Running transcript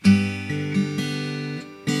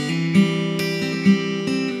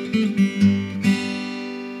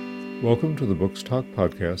Welcome to the Books Talk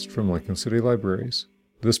podcast from Lincoln City Libraries.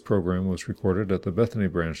 This program was recorded at the Bethany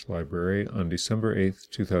Branch Library on December 8,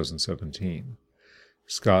 2017.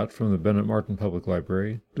 Scott from the Bennett Martin Public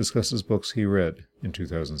Library discusses books he read in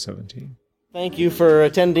 2017. Thank you for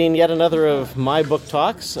attending yet another of my book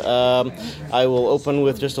talks. I will open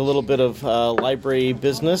with just a little bit of library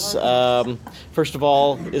business. First of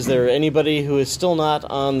all, is there anybody who is still not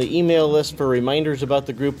on the email list for reminders about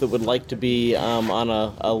the group that would like to be on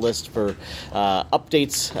a list for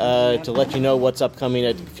updates to let you know what's upcoming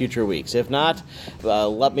at future weeks? If not,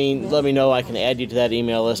 let me know. I can add you to that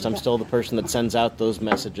email list. I'm still the person that sends out those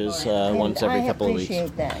messages once every couple of weeks. I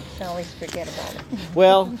appreciate that. I always forget about it.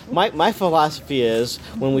 Well, my philosophy is,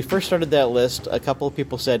 when we first started that list, a couple of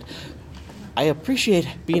people said, I appreciate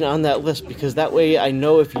being on that list because that way I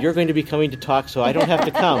know if you're going to be coming to talk so I don't have to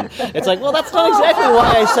come. It's like, well, that's not exactly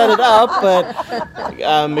why I set it up,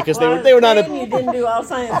 but because they were not a... You didn't do all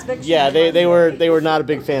science fiction. Yeah, they were not a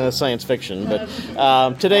big fan of science fiction,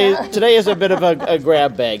 but today is a bit of a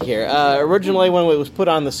grab bag here. Originally, when it was put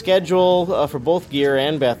on the schedule for both Gear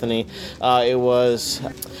and Bethany, it was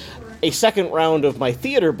a second round of my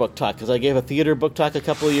theater book talk, because I gave a theater book talk a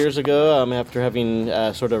couple of years ago after having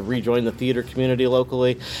sort of rejoined the theater community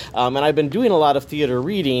locally. And I've been doing a lot of theater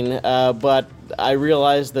reading, but I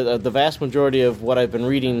realized that the vast majority of what I've been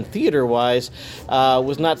reading theater-wise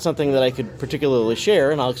was not something that I could particularly share,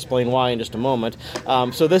 and I'll explain why in just a moment.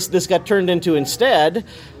 So this got turned into, instead,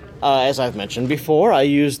 as I've mentioned before, I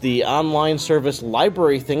use the online service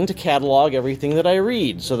Library Thing to catalog everything that I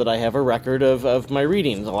read so that I have a record of my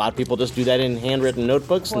readings. A lot of people just do that in handwritten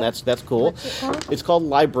notebooks, and that's cool. It's called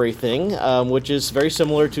Library Thing, which is very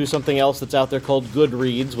similar to something else that's out there called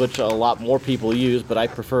Goodreads, which a lot more people use, but I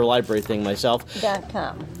prefer Library Thing myself.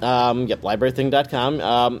 .com. Yep,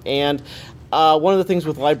 librarything.com. And one of the things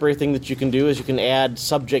with Library Thing that you can do is you can add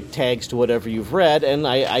subject tags to whatever you've read, and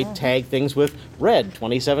I tag things with read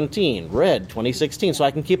 2017, read 2016, so I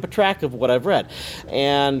can keep a track of what I've read.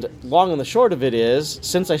 And long and the short of it is,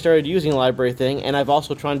 since I started using Library Thing, and I've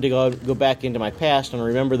also tried to go back into my past and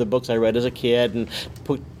remember the books I read as a kid and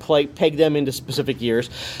peg them into specific years,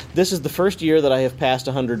 this is the first year that I have passed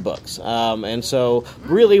 100 books. And so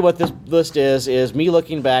really what this list is me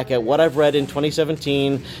looking back at what I've read in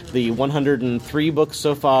 2017, the 103 books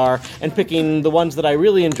so far, and picking the ones that I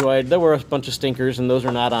really enjoyed. There were a bunch of stinkers, and those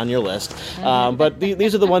are not on your list. But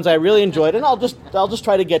these are the ones I really enjoyed, and I'll just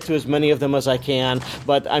try to get to as many of them as I can,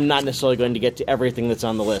 but I'm not necessarily going to get to everything that's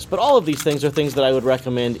on the list. But all of these things are things that I would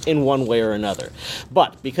recommend in one way or another.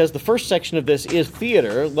 But because the first section of this is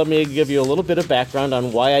theater, let me give you a little bit of background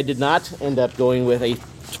on why I did not end up going with a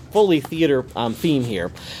fully theater theme here.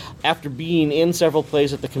 After being in several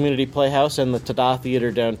plays at the Community Playhouse and the Tada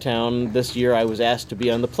Theater downtown, this year I was asked to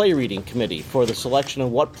be on the play reading committee for the selection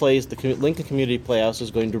of what plays the Lincoln Community Playhouse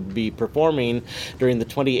is going to be performing during the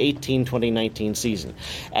 2018-2019 season.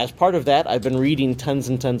 As part of that, I've been reading tons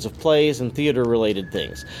and tons of plays and theater-related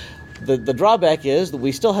things. The drawback is that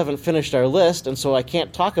we still haven't finished our list, and so I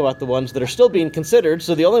can't talk about the ones that are still being considered,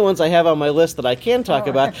 so the only ones I have on my list that I can talk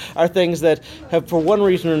about are things that have, for one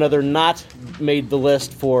reason or another, not made the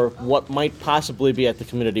list for what might possibly be at the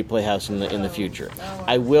Community Playhouse in the future.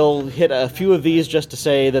 I will hit a few of these just to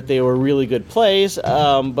say that they were really good plays,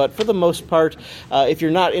 but for the most part, if you're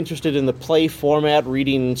not interested in the play format,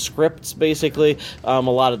 reading scripts, basically, a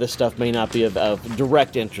lot of this stuff may not be of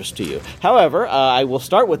direct interest to you. However, I will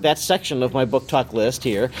start with that section of my book talk list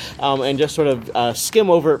here and just sort of skim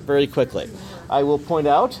over it very quickly. I will point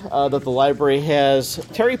out that the library has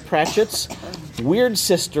Terry Pratchett's Weird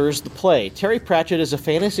Sisters, the play. Terry Pratchett is a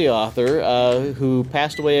fantasy author who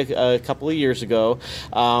passed away a couple of years ago,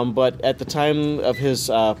 but at the time of his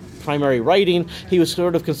primary writing, he was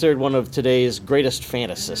sort of considered one of today's greatest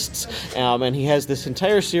fantasists. And he has this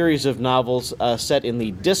entire series of novels set in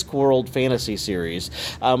the Discworld fantasy series,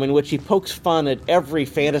 in which he pokes fun at every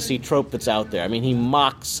fantasy trope that's out there. I mean, he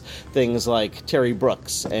mocks things like Terry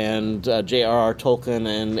Brooks and J.R.R.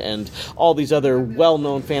 Tolkien and all these other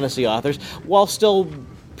well-known fantasy authors, while still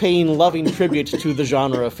paying loving tribute to the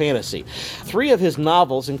genre of fantasy. 3 of his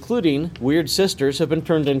novels, including Weird Sisters, have been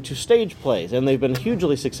turned into stage plays, and they've been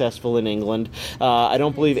hugely successful in England. I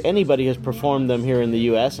don't believe anybody has performed them here in the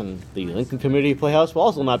U.S., and the Lincoln Community Playhouse will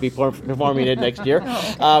also not be performing it next year.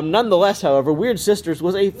 Nonetheless, however, Weird Sisters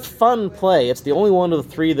was a fun play. It's the only one of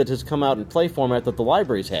the 3 that has come out in play format that the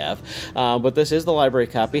libraries have, but this is the library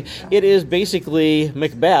copy. It is basically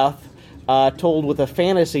Macbeth, told with a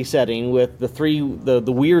fantasy setting, with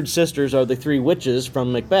the weird sisters are the 3 witches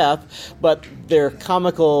from Macbeth, but they're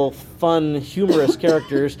comical fun, humorous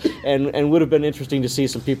characters, and would have been interesting to see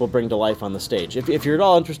some people bring to life on the stage. If you're at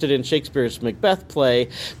all interested in Shakespeare's Macbeth play,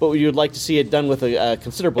 but you'd like to see it done with a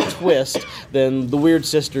considerable twist, then The Weird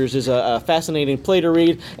Sisters is a fascinating play to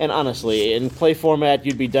read, and honestly, in play format,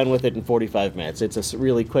 you'd be done with it in 45 minutes. It's a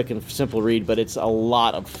really quick and simple read, but it's a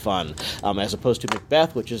lot of fun, as opposed to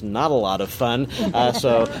Macbeth, which is not a lot of fun,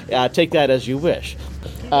 so take that as you wish.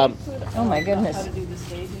 Oh my goodness. How to do the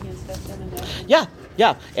staging and stuff then and everything?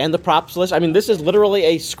 Yeah, and the props list. I mean, this is literally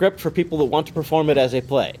a script for people that want to perform it as a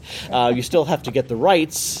play. You still have to get the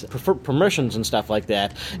rights, permissions and stuff like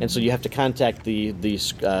that, and so you have to contact the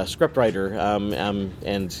script writer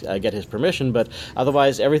and get his permission, but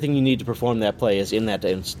otherwise everything you need to perform that play is in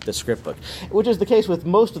the script book, which is the case with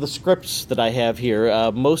most of the scripts that I have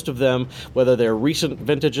here. Most of them, whether they're recent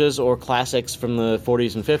vintages or classics from the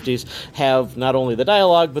 40s and 50s, have not only the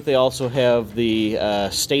dialogue, but they also have the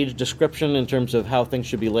stage description in terms of how things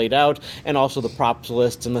should be laid out, and also the props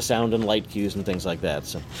lists and the sound and light cues and things like that.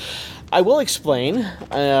 So I will explain,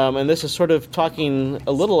 and this is sort of talking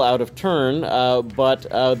a little out of turn, but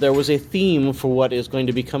there was a theme for what is going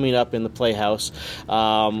to be coming up in the Playhouse,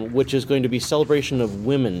 which is going to be celebration of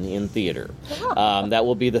women in theater. That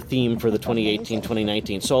will be the theme for the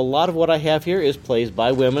 2018-2019. So a lot of what I have here is plays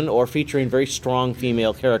by women or featuring very strong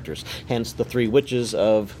female characters, hence the Three Witches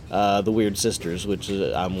of the Weird Sisters, which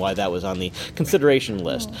is why that was on the consideration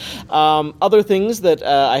list. Other things that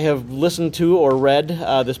I have listened to or read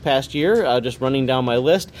this past year, just running down my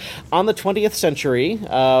list. On the 20th Century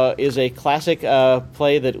is a classic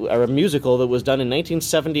play or a musical that was done in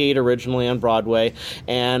 1978 originally on Broadway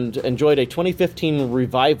and enjoyed a 2015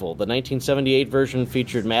 revival. The 1978 version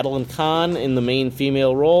featured Madeline Kahn in the main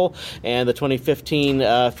female role, and the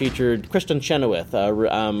 2015 featured Kristen Chenoweth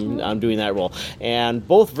doing that role. And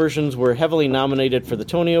both versions were heavily nominated for the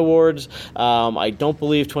Tony Awards. I don't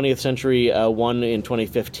believe 20th Century won in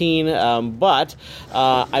 2015, but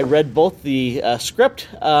I read both the script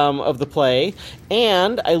of the play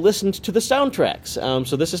and I listened to the soundtracks.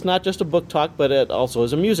 So this is not just a book talk, but it also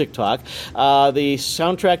is a music talk. The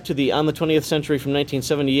soundtrack to On the 20th Century from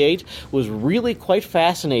 1978 was really quite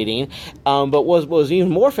fascinating, but what was even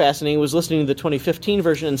more fascinating was listening to the 2015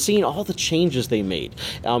 version and seeing all the changes they made.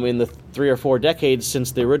 In the 3 or 4 decades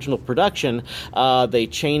since the original production, they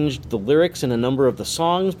changed the lyrics in a number of the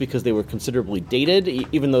songs because they were considerably dated,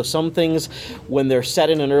 even though some things, when they're set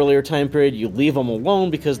in an earlier time period, you leave them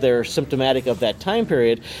alone because they're symptomatic of that time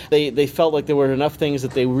period. They felt like there were enough things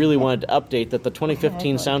that they really wanted to update that the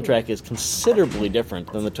 2015 soundtrack is considerably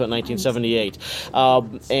different than the 1978.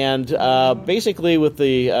 Basically with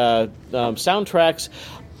the soundtracks,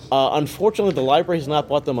 unfortunately, the library has not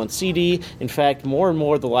bought them on CD. In fact, more and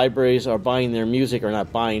more the libraries are buying their music, or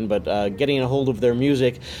not buying, but getting a hold of their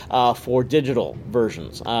music for digital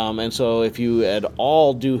versions. And so if you at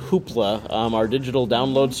all do Hoopla, our digital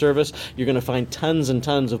download service, you're going to find tons and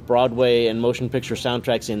tons of Broadway and motion picture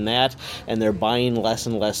soundtracks in that, and they're buying less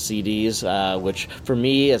and less CDs, which for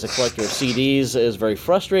me as a collector of CDs is very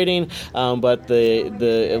frustrating, but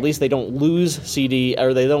at least they don't lose CD,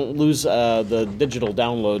 or they don't lose the digital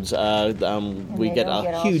downloads. We get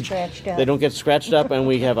a huge. They don't get scratched up, and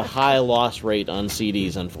we have a high loss rate on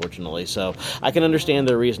CDs, unfortunately. So I can understand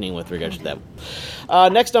their reasoning with regards to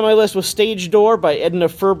that. Next on my list was Stage Door by Edna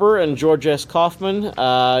Ferber and George S. Kaufman.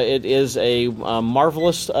 It is a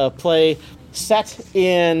marvelous play set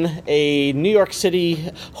in a New York City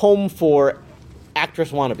home for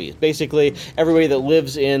actress wannabes. Basically, everybody that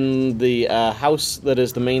lives in the house that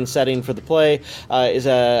is the main setting for the play is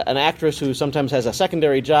an actress who sometimes has a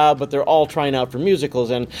secondary job, but they're all trying out for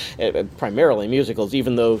musicals, and primarily musicals,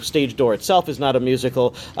 even though Stage Door itself is not a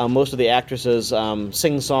musical. Most of the actresses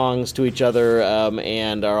sing songs to each other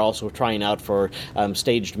and are also trying out for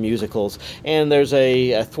staged musicals. And there's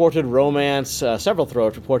a thwarted romance, several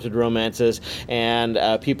thwarted romances, and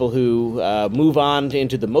people who move on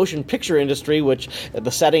into the motion picture industry, which the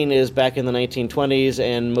setting is back in the 1920s,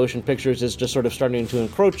 and motion pictures is just sort of starting to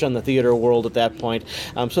encroach on the theater world at that point.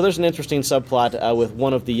 So there's an interesting subplot with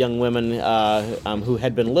one of the young women who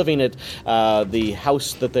had been living at the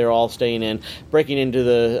house that they're all staying in, breaking into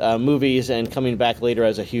the movies and coming back later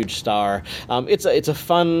as a huge star. It's a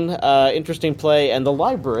fun, interesting play, and the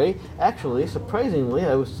library, actually, surprisingly,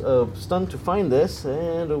 I was stunned to find this,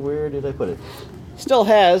 and where did I put it? Still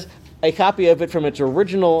has a copy of it from its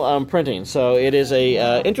original printing. So it is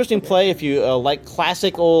a interesting play if you like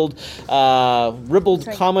classic old ribald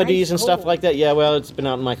comedies and stuff like that. Yeah, well, it's been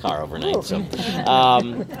out in my car overnight, so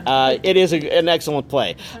it is an excellent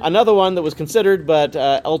play. Another one that was considered but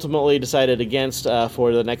ultimately decided against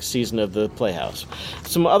for the next season of the Playhouse.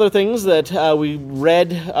 Some other things that we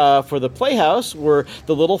read for the Playhouse were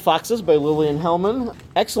The Little Foxes by Lillian Hellman.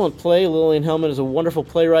 Excellent play. Lillian Hellman is a wonderful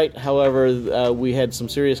playwright. However, we had some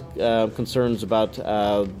serious concerns about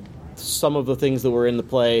some of the things that were in the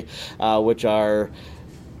play, which are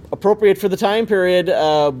appropriate for the time period,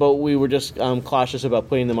 but we were just cautious about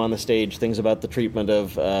putting them on the stage, things about the treatment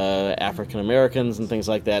of African Americans and things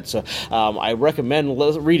like that. So I recommend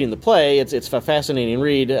reading the play. It's a fascinating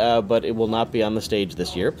read, but it will not be on the stage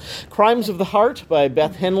this year. Crimes of the Heart by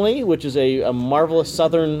Beth Henley, which is a marvelous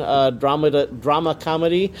Southern drama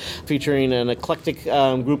comedy featuring an eclectic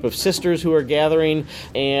group of sisters who are gathering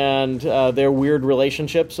and their weird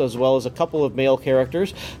relationships, as well as a couple of male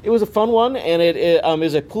characters. It was a fun one, and it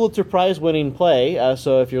is a Pulitzer Prize-winning play,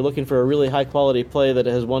 so if you're looking for a really high-quality play that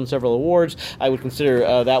has won several awards, I would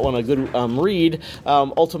consider that one a good read.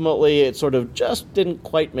 Ultimately, it sort of just didn't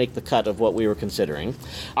quite make the cut of what we were considering.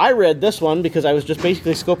 I read this one because I was just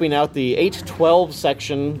basically scoping out the 8-12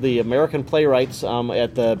 section, the American playwrights,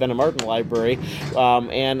 at the Bennett Martin Library,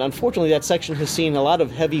 and unfortunately that section has seen a lot of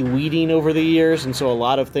heavy weeding over the years, and so a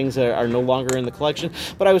lot of things are no longer in the collection,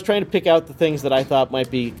 but I was trying to pick out the things that I thought might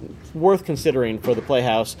be worth considering for the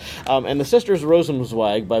Playhouse. And The Sisters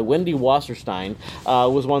Rosenzweig by Wendy Wasserstein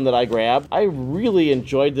was one that I grabbed. I really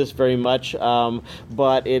enjoyed this very much,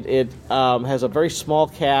 but it has a very small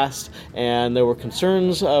cast, and there were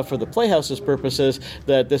concerns for the Playhouse's purposes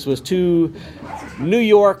that this was too New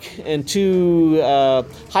York and too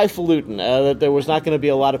highfalutin, that there was not going to be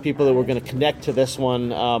a lot of people that were going to connect to this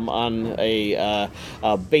one on a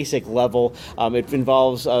basic level. It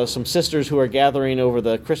involves some sisters who are gathering over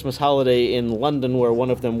the Christmas holiday in London, where one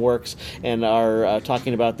of them works, and are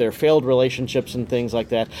talking about their failed relationships and things like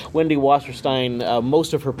that. Wendy Wasserstein,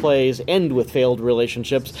 most of her plays end with failed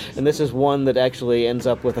relationships, and this is one that actually ends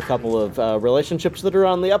up with a couple of relationships that are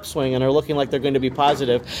on the upswing and are looking like they're going to be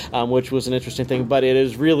positive, which was an interesting thing. But it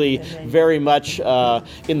is really very much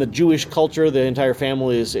in the Jewish culture. The entire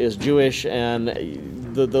family is Jewish, and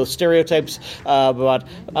those stereotypes about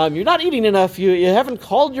you're not eating enough, you haven't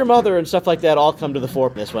called your mother, and stuff like that all come to the fore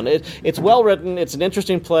in this one. It's well written. It's an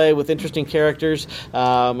interesting play with interesting characters,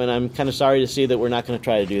 and I'm kind of sorry to see that we're not going to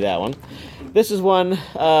try to do that one. This is one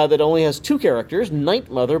that only has two characters,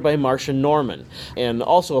 Night Mother by Marcia Norman, and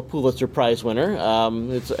also a Pulitzer Prize winner.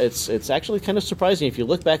 It's actually kind of surprising if you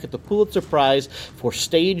look back at the Pulitzer Prize for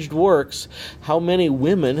staged works, how many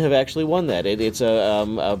women have actually won that. It's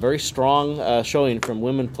a very strong showing from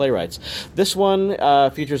women playwrights. This one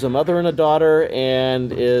features a mother and a daughter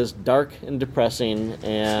and is dark and depressing,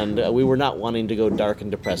 and we were not wanting to go dark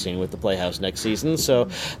and depressing with the Playhouse next season, so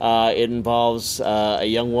it involves a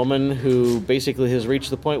young woman who basically has reached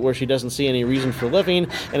the point where she doesn't see any reason for living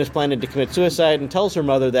and is planning to commit suicide, and tells her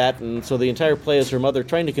mother that, and so the entire play is her mother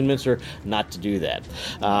trying to convince her not to do that.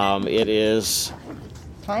 It is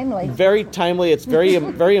timely. Very timely. It's very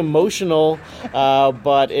very emotional,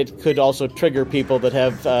 but it could also trigger people that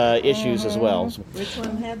have issues as well. Which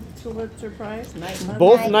one had the Pulitzer Prize? Night Mother?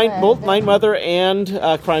 Both Night Mother and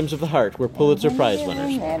Crimes of the Heart were Pulitzer Prize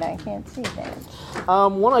winners. I can't see that.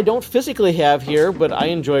 One I don't physically have here, but I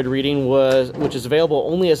enjoyed reading, which is available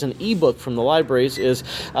only as an ebook from the libraries, is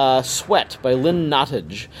Sweat by Lynn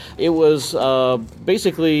Nottage. It was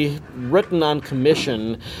basically written on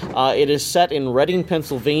commission. It is set in Reading,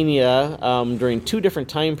 Pennsylvania, during two different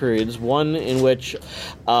time periods. One in which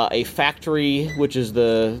a factory, which is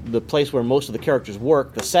the place where most of the characters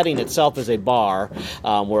work, the setting itself is a bar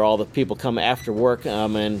where all the people come after work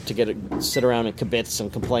and to sit around and kibitz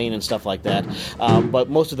and complain and stuff like that. But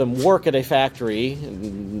most of them work at a factory.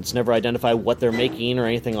 It's never identified what they're making or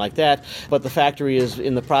anything like that. But the factory is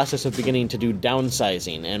in the process of beginning to do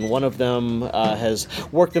downsizing, and one of them has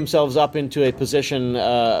worked themselves up into a position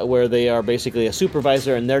where they are basically a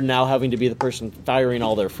supervisor, and they're now having to be the person firing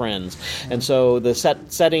all their friends. And so the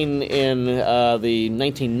setting in the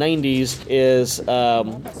 1990s is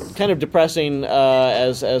kind of depressing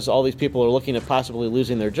as all these people are looking at possibly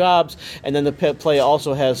losing their jobs. And then the play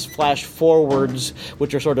also has flash forwards,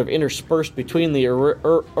 which are sort of interspersed between the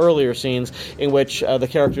earlier scenes in which the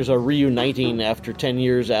characters are reuniting after 10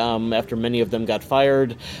 years, after many of them got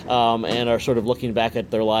fired, and are sort of looking back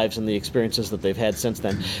at their lives and the experiences that they've had since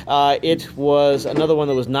then. It was another one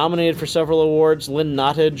that was nominated for several awards. Lynn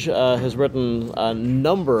Nottage has written a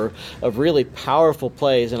number of really powerful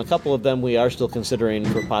plays, and a couple of them we are still considering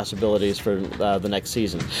for possibilities for the next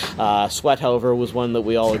season. Sweat, however, was one that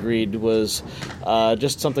we all agreed was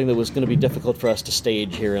just something that was going to be difficult for us to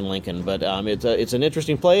stage here in Lincoln, but it's an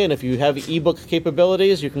interesting play, and if you have ebook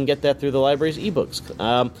capabilities, you can get that through the library's ebooks.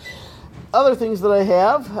 Other things that I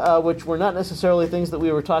have, which were not necessarily things that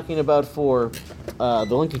we were talking about for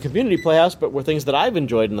the Lincoln Community Playhouse, but were things that I've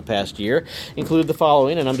enjoyed in the past year, include the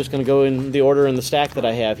following, and I'm just going to go in the order in the stack that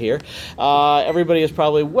I have here. Everybody is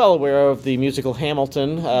probably well aware of the musical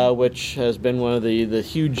Hamilton, which has been one of the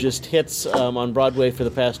hugest hits on Broadway for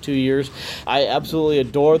the past 2 years. I absolutely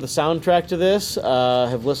adore the soundtrack to this,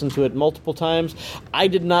 have listened to it multiple times. I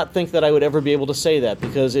did not think that I would ever be able to say that,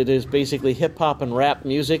 because it is basically hip-hop and rap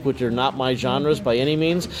music, which are not my genres by any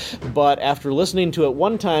means, but after listening to it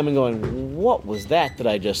one time and going, what was that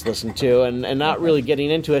I just listened to, and not really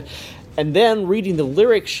getting into it, and then reading the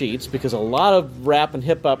lyric sheets, because a lot of rap and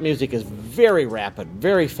hip-hop music is very rapid,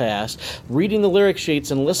 very fast. Reading the lyric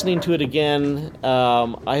sheets and listening to it again,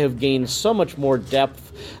 I have gained so much more depth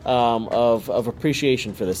of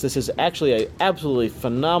appreciation for this. This is actually an absolutely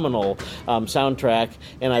phenomenal soundtrack,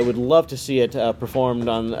 and I would love to see it performed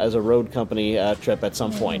as a road company trip at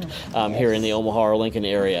some point here in the Omaha or Lincoln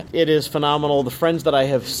area. It is phenomenal. The friends that I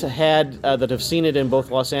have had that have seen it in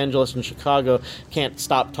both Los Angeles and Chicago can't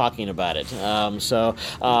stop talking about it. So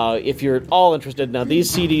if you're at all interested, now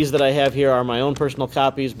these CDs that I have here are my own personal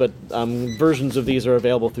copies, but versions of these are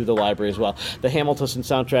available through the library as well. The Hamilton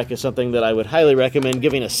soundtrack is something that I would highly recommend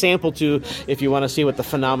giving a sample to if you want to see what the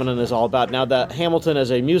phenomenon is all about. Now, the Hamilton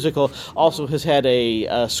as a musical also has had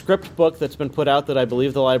a script book that's been put out that I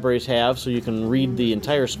believe the libraries have, so you can read the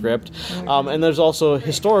entire script. And there's also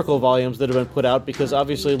historical volumes that have been put out, because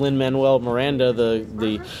obviously Lin-Manuel Miranda,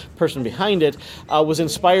 the person behind it, was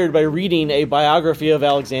inspired by reading a biography of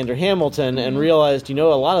Alexander Hamilton and realized, a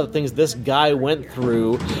lot of the things this guy went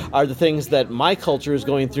through are the things that my culture is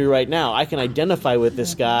going through right now. I can identify with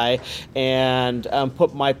this guy and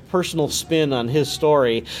put my personal spin on his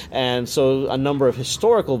story, and so a number of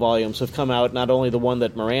historical volumes have come out, not only the one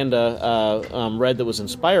that Miranda read that was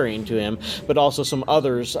inspiring to him, but also some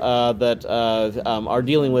others that are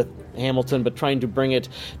dealing with Hamilton, but trying to bring it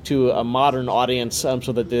to a modern audience so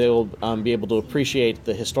that they will be able to appreciate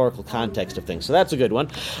the historical context of things. So that's a good one.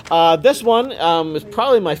 This one is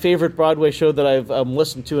probably my favorite Broadway show that I've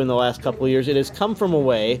listened to in the last couple of years. It has Come From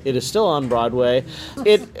Away. It is still on Broadway.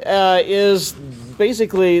 It is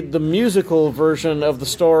basically the musical version of the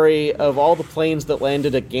story of all the planes that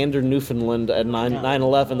landed at Gander, Newfoundland at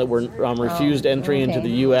 9/11 that were refused entry into the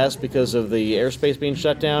U.S. because of the airspace being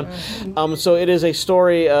shut down. So it is a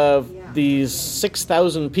story of these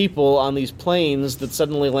 6,000 people on these planes that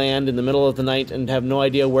suddenly land in the middle of the night and have no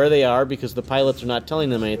idea where they are because the pilots are not telling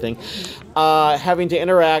them anything, having to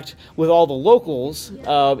interact with all the locals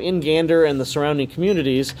in Gander and the surrounding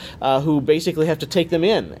communities who basically have to take them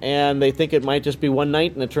in. And they think it might just be one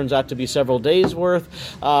night, and it turns out to be several days' worth.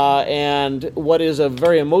 And what is a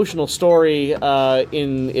very emotional story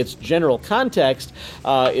in its general context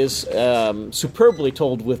is superbly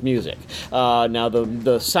told with music. Now, the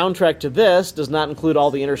soundtrack to this does not include all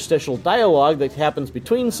the interstitial dialogue that happens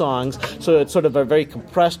between songs, so it's sort of a very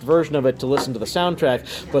compressed version of it to listen to the soundtrack,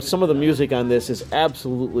 but some of the music on this is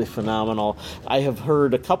absolutely phenomenal. I have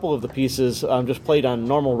heard a couple of the pieces just played on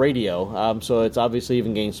normal radio, so it's obviously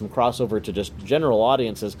even getting some crossover to just general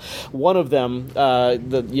audiences. One of them,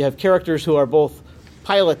 you have characters who are both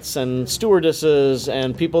pilots and stewardesses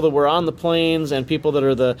and people that were on the planes and people that are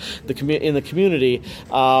in the community.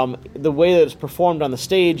 The way that it's performed on the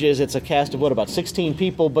stage is it's a cast of about 16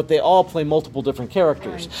 people, but they all play multiple different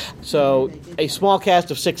characters. So a small cast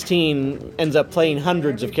of 16 ends up playing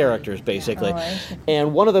hundreds of characters, basically.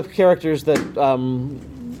 And one of the characters that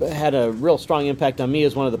had a real strong impact on me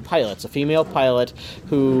is one of the pilots, a female pilot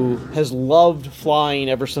who has loved flying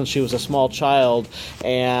ever since she was a small child,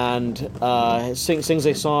 and sings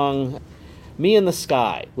a song, Me in the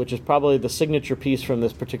Sky, which is probably the signature piece from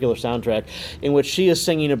this particular soundtrack, in which she is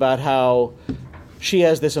singing about how she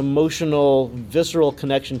has this emotional, visceral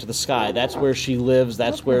connection to the sky. That's where she lives.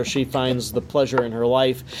 That's where she finds the pleasure in her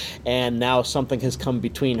life. And now something has come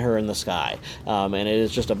between her and the sky. And it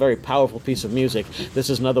is just a very powerful piece of music. This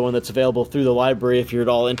is another one that's available through the library if you're at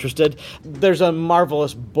all interested. There's a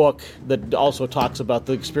marvelous book that also talks about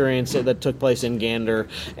the experience that took place in Gander,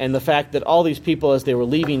 and the fact that all these people, as they were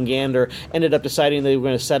leaving Gander, ended up deciding they were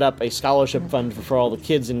going to set up a scholarship fund for all the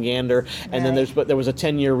kids in Gander. And then there was a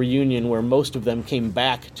 10-year reunion where most of them came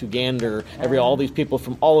back to Gander. All these people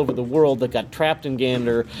from all over the world that got trapped in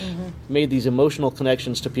Gander made these emotional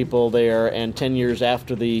connections to people there, and 10 years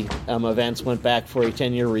after the events went back for a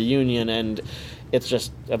 10-year reunion, and it's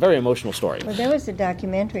just a very emotional story. Well, there was a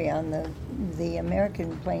documentary on the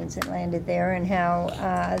American planes that landed there, and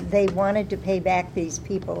how they wanted to pay back these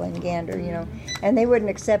people in Gander, and they wouldn't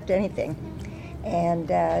accept anything. And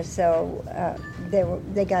so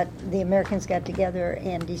the Americans got together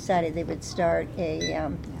and decided they would start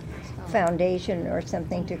a foundation or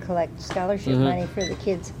something to collect scholarship money for the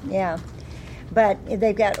kids. Yeah. But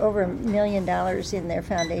they've got over $1 million in their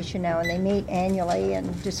foundation now, and they meet annually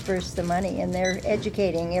and disperse the money, and they're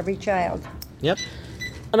educating every child. Yep.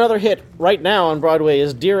 Another hit right now on Broadway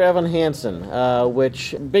is Dear Evan Hansen,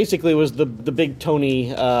 which basically was the big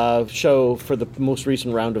Tony show for the most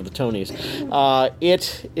recent round of the Tonys.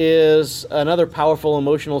 It is another powerful,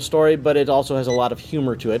 emotional story, but it also has a lot of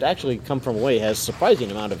humor to it. Actually, Come From Away has a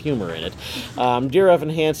surprising amount of humor in it. Dear Evan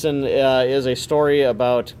Hansen is a story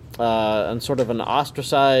about and sort of an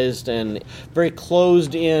ostracized and very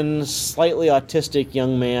closed-in, slightly autistic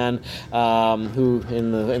young man who,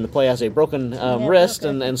 in the play, has a broken wrist,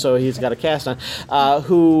 and so he's got a cast on,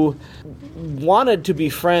 who wanted to be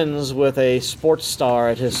friends with a sports star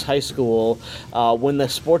at his high school. When the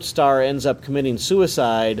sports star ends up committing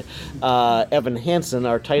suicide, Evan Hansen,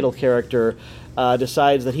 our title character,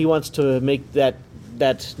 decides that he wants to make that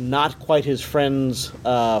not quite his friend's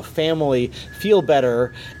family feel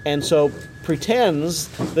better, and so pretends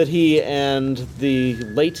that he and the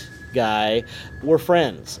late guy were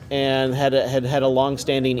friends and had a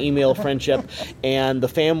long-standing email friendship, and the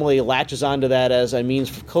family latches onto that as a means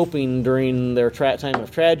of coping during their time of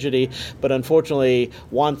tragedy, but unfortunately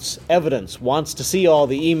wants evidence, wants to see all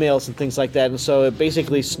the emails and things like that, and so it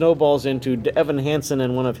basically snowballs into Evan Hansen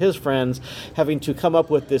and one of his friends having to come up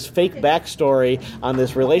with this fake backstory on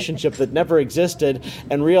this relationship that never existed,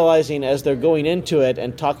 and realizing as they're going into it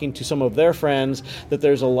and talking to some of their friends that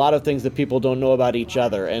there's a lot of things that people don't know about each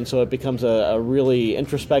other, and so it becomes a really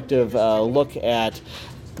introspective look at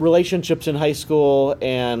relationships in high school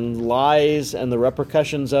and lies and the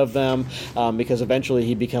repercussions of them, because eventually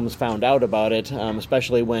he becomes found out about it,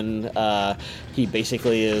 especially when he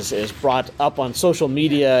basically is brought up on social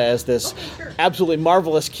media as this absolutely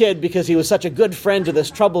marvelous kid because he was such a good friend to this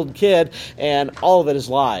troubled kid, and all of it is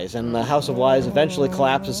lies, and the House of Lies eventually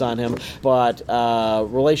collapses on him, but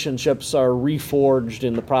relationships are reforged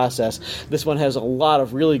in the process. This one has a lot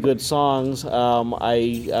of really good songs.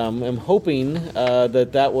 I am hoping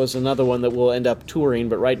that was another one that will end up touring,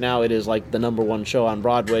 but right now it is like the #1 show on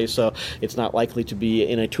Broadway, so it's not likely to be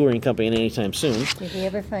in a touring company anytime soon. Did he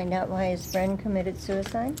ever find out why his friend committed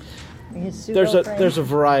suicide? There's a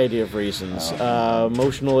variety of reasons,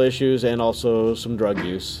 emotional issues and also some drug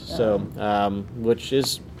use, so which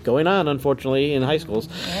is going on, unfortunately, in high schools.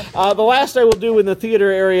 The last I will do in the theater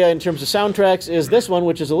area in terms of soundtracks is this one,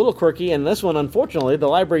 which is a little quirky, and this one, unfortunately, the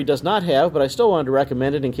library does not have, but I still wanted to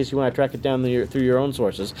recommend it in case you want to track it down through your own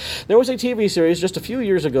sources. There was a TV series just a few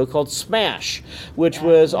years ago called Smash, which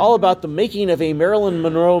was all about the making of a Marilyn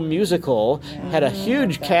Monroe musical, had a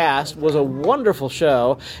huge cast, was a wonderful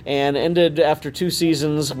show, and ended after 2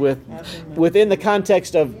 seasons within the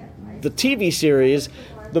context of the TV series.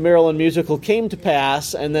 The Marilyn musical came to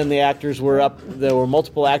pass, and then the actors were up. There were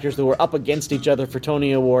multiple actors that were up against each other for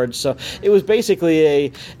Tony Awards. So it was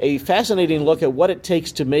basically a fascinating look at what it takes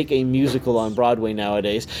to make a musical on Broadway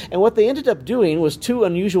nowadays. And what they ended up doing was 2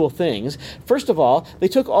 unusual things. First of all, they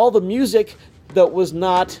took all the music that was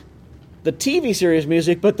not the TV series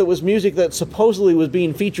music, but that was music that supposedly was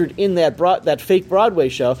being featured in that fake Broadway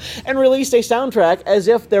show, and released a soundtrack as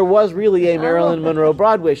if there was really a Marilyn Monroe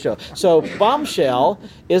Broadway show. So Bombshell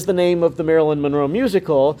is the name of the Marilyn Monroe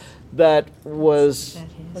musical that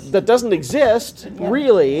doesn't exist,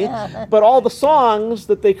 really, but all the songs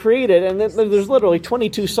that they created, and there's literally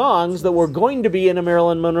 22 songs that were going to be in a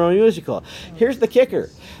Marilyn Monroe musical. Here's the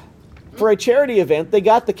kicker. For a charity event, they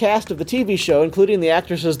got the cast of the TV show, including the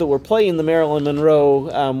actresses that were playing the Marilyn Monroe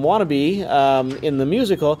wannabe in the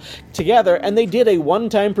musical, together, and they did a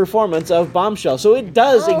one-time performance of Bombshell. So it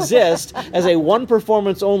does exist as a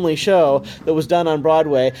one-performance-only show that was done on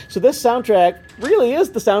Broadway. So this soundtrack really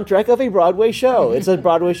is the soundtrack of a Broadway show. It's a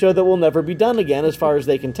Broadway show that will never be done again, as far as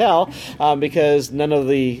they can tell, because none of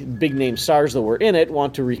the big-name stars that were in it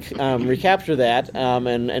want to recapture that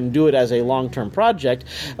and do it as a long-term project,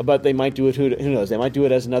 but they might do it, who knows, they might do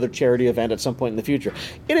it as another charity event at some point in the future.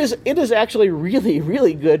 It is actually really,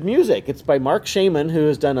 really good music. It's by Mark Shaman, who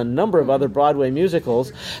has done a number of other Broadway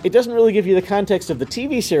musicals. It doesn't really give you the context of the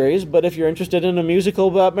TV series, but if you're interested in a musical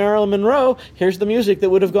about Marilyn Monroe, here's the music that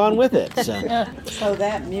would have gone with it. So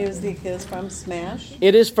that music is from Smash?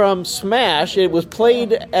 It is from Smash. It was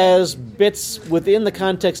played as bits within the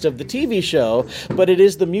context of the TV show, but it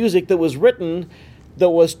is the music that was written that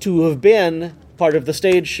was to have been part of the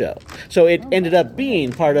stage show. So it ended up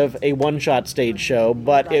being part of a one-shot stage show,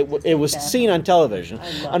 but it was seen on television.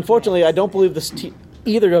 Unfortunately, I don't believe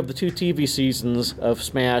either of the two TV seasons of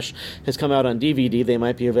Smash has come out on DVD. They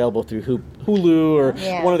might be available through Hulu or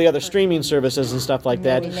one of the other streaming services and stuff like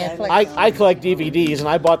that. I collect DVDs, and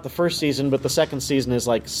I bought the first season, but the second season is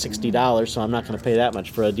like $60, so I'm not going to pay that much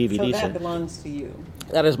for a DVD. So that belongs to you.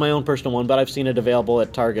 That is my own personal one, but I've seen it available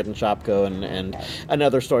at Target and Shopko and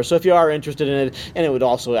other stores. So if you are interested in it, and it would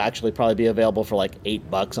also actually probably be available for like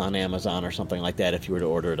 $8 on Amazon or something like that if you were to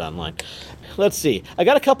order it online. Let's see. I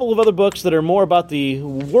got a couple of other books that are more about the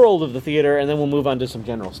world of the theater, and then we'll move on to some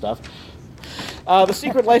general stuff. The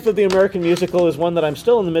Secret Life of the American Musical is one that I'm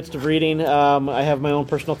still in the midst of reading. I have my own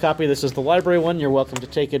personal copy. This is the library one. You're welcome to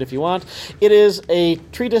take it if you want. It is a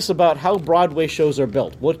treatise about how Broadway shows are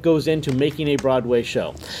built, what goes into making a Broadway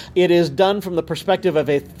show. It is done from the perspective of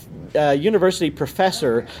a university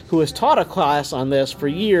professor who has taught a class on this for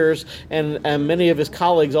years, and many of his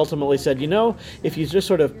colleagues ultimately said, if you just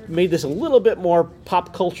sort of made this a little bit more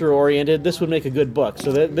pop culture oriented, this would make a good book.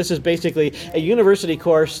 So this is basically a university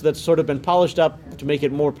course that's sort of been polished up to make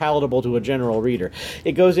it more palatable to a general reader.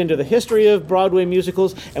 It goes into the history of Broadway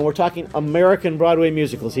musicals, and we're talking American Broadway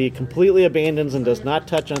musicals. He completely abandons and does not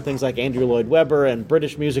touch on things like Andrew Lloyd Webber and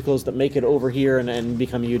British musicals that make it over here and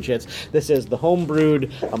become huge hits. This is the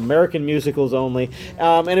home-brewed American musicals only,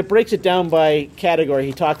 and it breaks it down by category.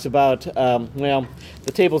 He talks about, the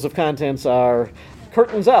tables of contents are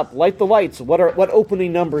curtains up, light the lights, what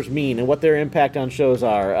opening numbers mean and what their impact on shows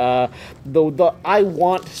are. The I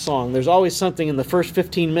Want song, there's always something in the first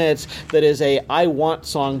 15 minutes that is a I Want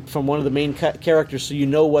song from one of the main characters, so you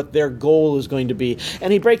know what their goal is going to be.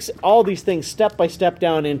 And he breaks all these things step by step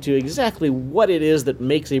down into exactly what it is that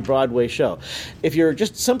makes a Broadway show. If you're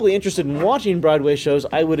just simply interested in watching Broadway shows,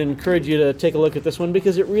 I would encourage you to take a look at this one,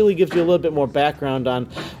 because it really gives you a little bit more background on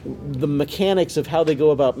the mechanics of how they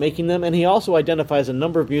go about making them. And he also identifies a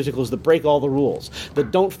number of musicals that break all the rules,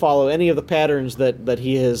 that don't follow any of the patterns that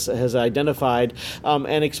he has identified,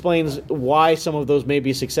 and explains why some of those may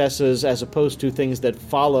be successes as opposed to things that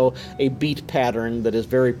follow a beat pattern that is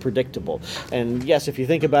very predictable. And yes, if you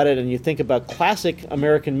think about it and you think about classic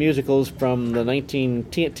American musicals from the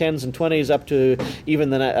 1910s and 20s up to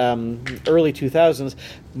even the early 2000s,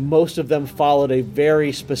 most of them followed a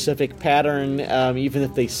very specific pattern. Even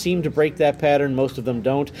if they seem to break that pattern, most of them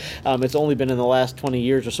don't. It's only been in the last 20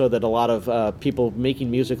 years or so that a lot of people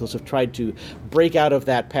making musicals have tried to break out of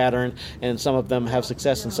that pattern, and some of them have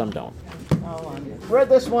success and some don't. Read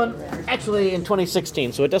this one actually in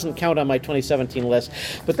 2016, so it doesn't count on my 2017 list.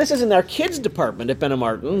 But this is in our kids department at Benham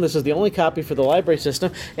Martin. This is the only copy for the library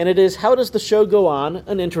system, and it is How Does the Show Go On?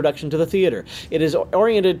 An Introduction to the Theater. It is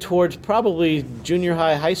oriented towards probably junior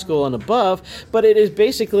high, high school, and above, but it is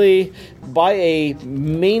basically by a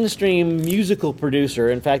mainstream musical producer.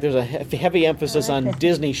 In fact, there's a heavy emphasis on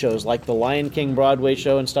Disney shows like the Lion King Broadway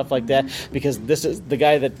show and stuff like that, because this is the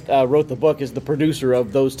guy that wrote the book is the producer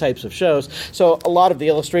of those types of shows. So a lot of the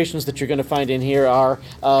illustrations that you're going to find in here are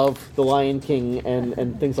of the Lion King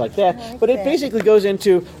and things like that. But it basically goes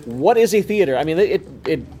into what is a theater. I mean,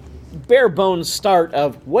 it bare bones start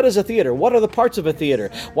of what is a theater? What are the parts of a theater?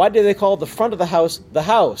 Why do they call the front of the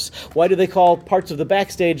house? Why do they call parts of the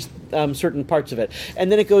backstage certain parts of it?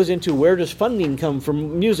 And then it goes into where does funding come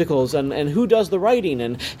from musicals, and who does the writing,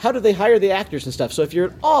 and how do they hire the actors and stuff. So if you're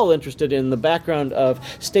at all interested in the background of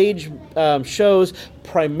stage shows,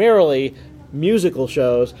 primarily musical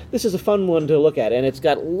shows, this is a fun one to look at, and it's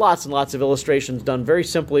got lots and lots of illustrations done very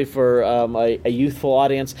simply for a youthful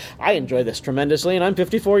audience. I enjoy this tremendously, and I'm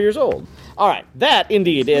 54 years old. All right, that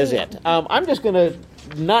indeed is it. I'm just going to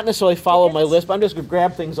not necessarily follow my list, but I'm just going to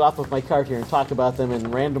grab things off of my cart here and talk about them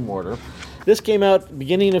in random order. This came out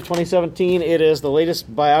beginning of 2017. It is the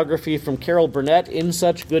latest biography from Carol Burnett, In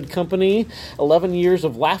Such Good Company, 11 Years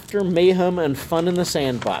of Laughter, Mayhem, and Fun in the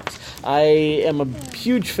Sandbox. I am a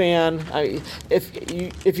huge fan.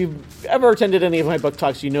 If you've ever attended any of my book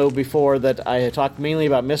talks, you know before that I talk mainly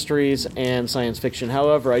about mysteries and science fiction.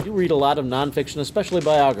 However, I do read a lot of nonfiction, especially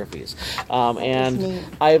biographies. And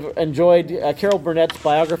I've enjoyed Carol Burnett's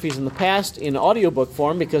biographies in the past in audiobook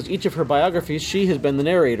form because each of her biographies, she has been the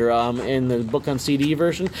narrator in the book on CD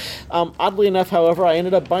version. Oddly enough, however, I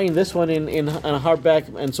ended up buying this one in a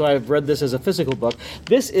hardback, and so I've read this as a physical book.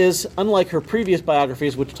 This is, unlike her previous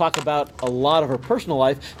biographies, which talk about a lot of her personal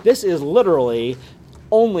life, this is literally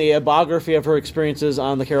only a biography of her experiences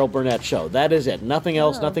on the Carol Burnett Show. That is it. Nothing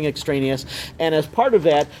else, nothing extraneous. And as part of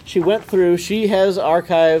that, she has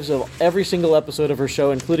archives of every single episode of her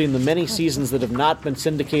show, including the many seasons that have not been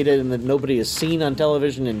syndicated and that nobody has seen on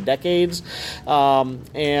television in decades.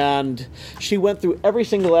 And she went through every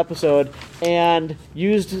single episode and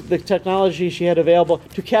used the technology she had available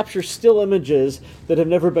to capture still images that have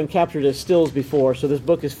never been captured as stills before. So this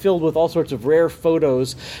book is filled with all sorts of rare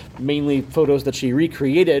photos, mainly photos that she recreated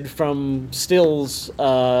from stills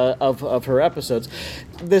of her episodes.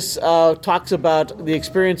 This talks about the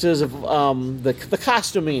experiences of the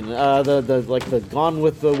costuming, the Gone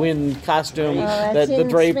with the Wind costume, the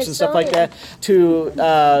drapes and stuff like that, to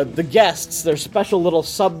the guests. There's special little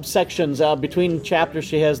subsections between chapters.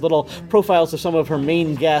 She has little profiles of some of her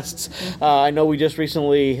main guests. I know we just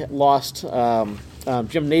recently lost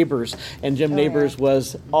Jim Nabors, and Jim Nabors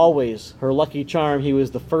was always her lucky charm. He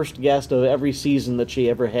was the first guest of every season that she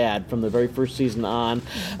ever had, from the very first season on.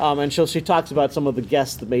 And so she talks about some of the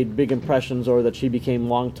guests that made big impressions or that she became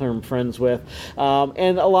long-term friends with.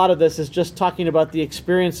 And a lot of this is just talking about the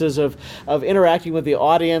experiences of interacting with the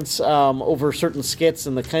audience over certain skits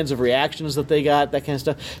and the kinds of reactions that they got, that kind of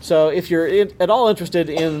stuff. So if you're at all interested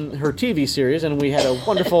in her TV series, and we had a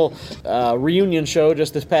wonderful reunion show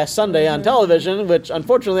just this past Sunday on television, which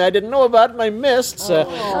unfortunately I didn't know about and I missed.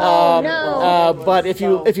 But if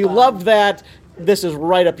you loved that, this is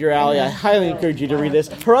right up your alley. I highly encourage you to read this.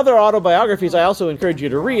 Her other autobiographies I also encourage you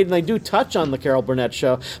to read, and they do touch on the Carol Burnett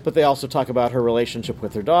Show, but they also talk about her relationship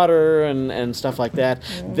with her daughter and stuff like that.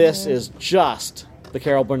 This is just the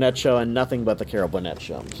Carol Burnett Show and nothing but the Carol Burnett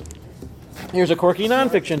Show. Here's a quirky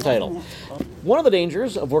nonfiction title. One of the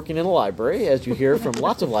dangers of working in a library, as you hear from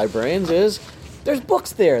lots of librarians, is there's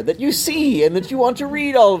books there that you see and that you want to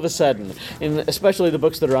read all of a sudden, and especially the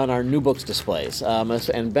books that are on our new books displays.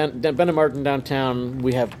 And Bennett Martin downtown,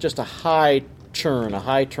 we have just a high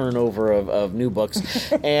turnover of new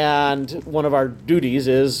books. And one of our duties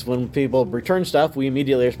is when people return stuff, we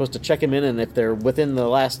immediately are supposed to check them in, and if they're within the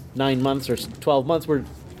last 9 months or 12 months, we're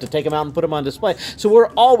to take them out and put them on display. So we're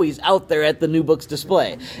always out there at the new books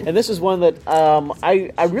display. And this is one that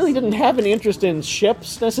I really didn't have any interest in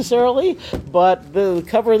ships necessarily, but the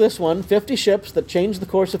cover of this one, 50 Ships That Changed the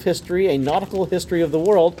Course of History, A Nautical History of the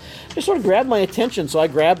World, just sort of grabbed my attention. So I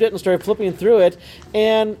grabbed it and started flipping through it,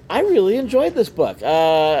 and I really enjoyed this book.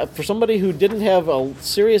 For somebody who didn't have a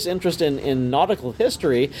serious interest in nautical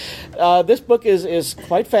history, this book is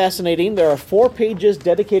quite fascinating. There are 4 pages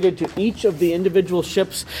dedicated to each of the individual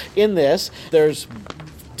ships in this. There's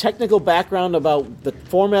technical background about the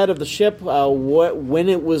format of the ship, when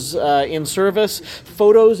it was in service,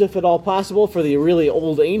 photos, if at all possible, for the really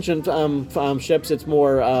old ancient ships. It's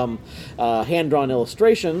more hand-drawn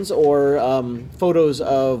illustrations or photos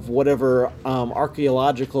of whatever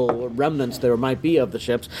archaeological remnants there might be of the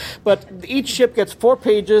ships. But each ship gets 4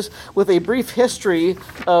 pages with a brief history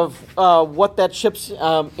of what that ship's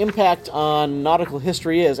impact on nautical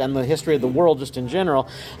history is, and the history of the world just in general.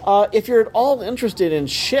 If you're at all interested in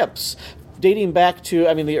ships, dating back to,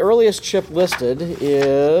 the earliest ship listed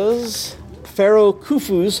is Pharaoh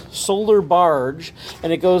Khufu's Solar Barge,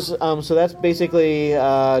 and it goes, so that's basically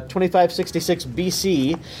 2566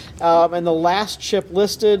 BC, and the last ship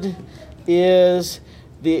listed is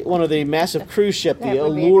one of the massive cruise ship, the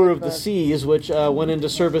Allure of the Seas, which went into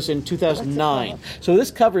service in 2009. So this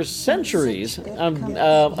covers centuries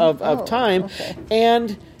of time,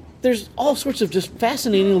 and there's all sorts of just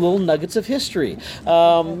fascinating little nuggets of history.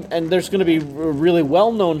 And there's going to be really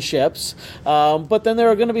well-known ships, but then there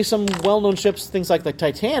are going to be some well-known ships, things like the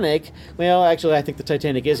Titanic. Well, actually, I think the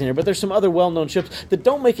Titanic is in here, but there's some other well-known ships that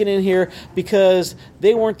don't make it in here because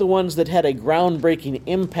they weren't the ones that had a groundbreaking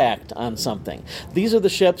impact on something. These are the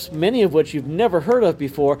ships, many of which you've never heard of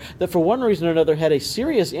before, that for one reason or another had a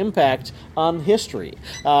serious impact on history.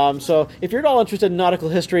 So if you're at all interested in nautical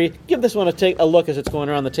history, give this one a look as it's going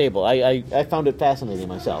around the table. I found it fascinating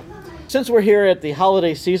myself. Since we're here at the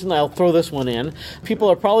holiday season, I'll throw this one in.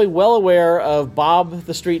 People are probably well aware of Bob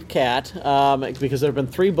the Street Cat because there have been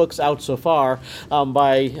 3 books out so far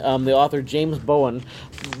by the author James Bowen.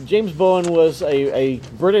 James Bowen was a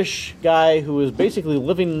British guy who was basically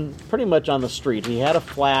living pretty much on the street. He had a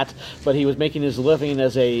flat, but he was making his living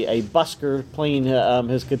as a busker, playing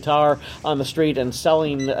his guitar on the street and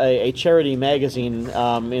selling a charity magazine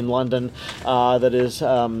in London that is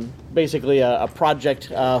basically a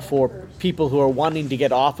project for people who are wanting to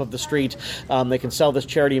get off of the street. They can sell this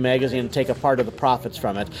charity magazine and take a part of the profits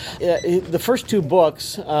from it. The first 2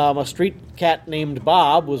 books, A Street Cat Named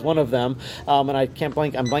Bob was one of them, and I'm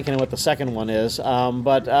blanking on what the second one is,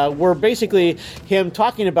 but we're basically him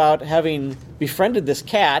talking about having befriended this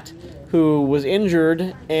cat who was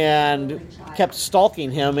injured and kept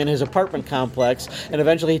stalking him in his apartment complex, and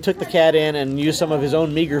eventually he took the cat in and used some of his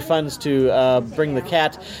own meager funds to bring the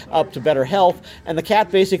cat up to better health, and the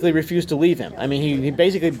cat basically refused to leave him. I mean, he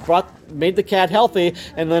basically made the cat healthy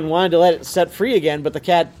and then wanted to let it set free again, but the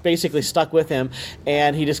cat basically stuck with him,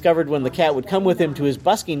 and he discovered when the cat would come with him to his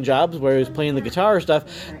busking jobs where he was playing the guitar and stuff,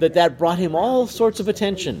 that brought him all sorts of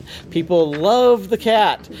attention. People loved the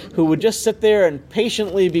cat, who would just sit there and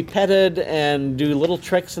patiently be petted and do little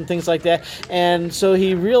tricks and things like that. And so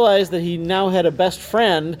he realized that he now had a best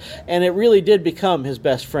friend, and it really did become his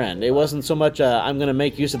best friend. It wasn't so much I'm going to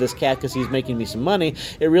make use of this cat because he's making me some money.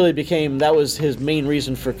 It really became, that was his main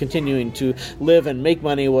reason for continuing to live and make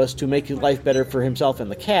money, was to make life better for himself and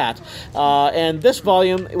the cat. And this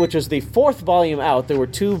volume, which is the 4th volume out, there were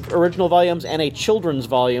 2 original volumes and a children's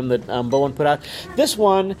volume that Bowen put out. This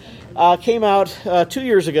one came out 2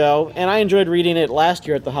 years ago, and I enjoyed reading it last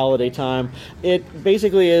year at the holiday time. It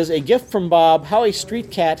basically is a gift from Bob, how a street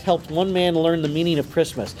cat helped one man learn the meaning of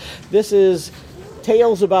Christmas. This is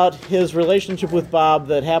tales about his relationship with Bob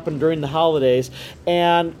that happened during the holidays,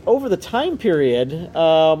 and over the time period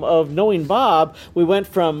of knowing Bob, we went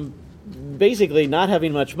from basically not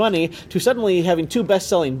having much money to suddenly having 2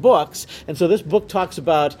 best-selling books. And so this book talks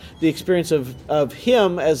about the experience of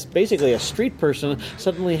him as basically a street person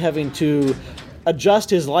suddenly having to adjust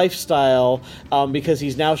his lifestyle because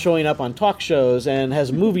he's now showing up on talk shows and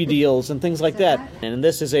has movie deals and things like that. And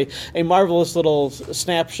this is a marvelous little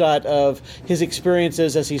snapshot of his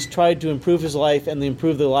experiences as he's tried to improve his life and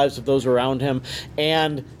improve the lives of those around him,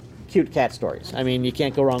 and cute cat stories. I mean, you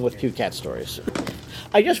can't go wrong with cute cat stories.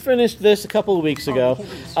 I just finished this a couple of weeks ago.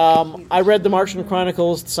 I read The Martian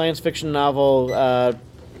Chronicles, the science fiction novel,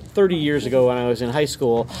 30 years ago when I was in high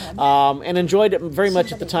school, and enjoyed it very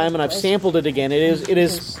much at the time, and I've sampled it again. It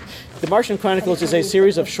is The Martian Chronicles is a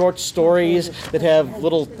series of short stories that have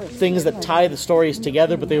little things that tie the stories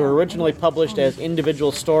together, but they were originally published as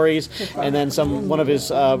individual stories, and then one of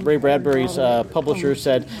his, Ray Bradbury's publishers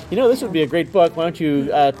said, you know, this would be a great book, why don't you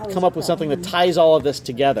come up with something that ties all of this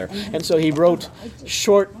together? And so he wrote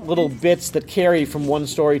short little bits that carry from one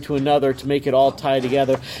story to another to make it all tie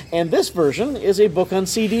together. And this version is a book on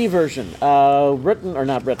CD version,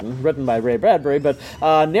 written by Ray Bradbury, but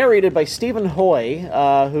narrated by Stephen Hoy,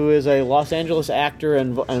 who is a Los Angeles actor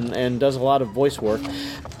and does a lot of voice work.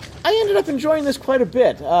 I ended up enjoying this quite a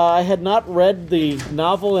bit. I had not read the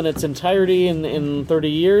novel in its entirety in 30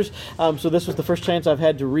 years, so this was the first chance I've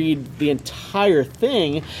had to read the entire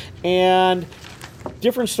thing, and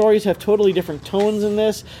different stories have totally different tones in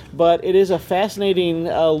this, but it is a fascinating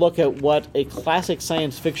look at what a classic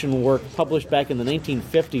science fiction work published back in the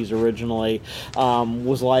 1950s originally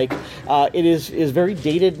was like. It is very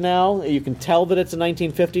dated now. You can tell that it's a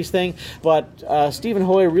 1950s thing, but Stephen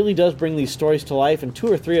Hoy really does bring these stories to life, and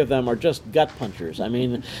 2 or 3 of them are just gut punchers. I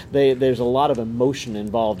mean, there's a lot of emotion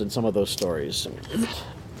involved in some of those stories.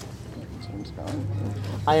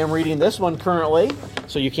 I am reading this one currently,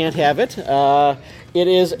 so you can't have it. It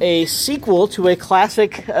is a sequel to a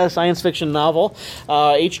classic science fiction novel.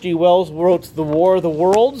 H.G. Wells wrote The War of the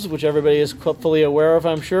Worlds, which everybody is fully aware of,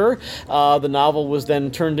 I'm sure. The novel was then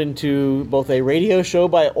turned into both a radio show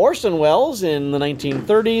by Orson Welles in the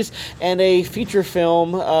 1930s and a feature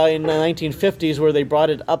film in the 1950s where they brought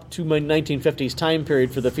it up to my 1950s time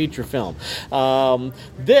period for the feature film.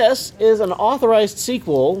 This is an authorized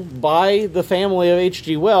sequel by the family of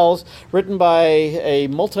H.G. Wells, written by a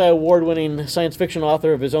multi-award-winning science fiction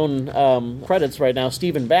author of his own credits right now,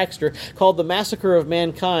 Stephen Baxter, called The Massacre of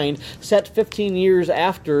Mankind, set 15 years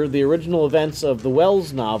after the original events of the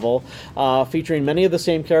Wells novel, featuring many of the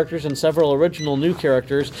same characters and several original new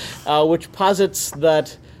characters, which posits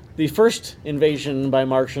that the first invasion by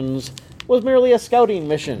Martians was merely a scouting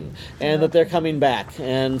mission, and that they're coming back.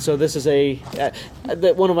 And so this is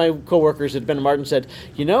that one of my coworkers at Ben Martin said,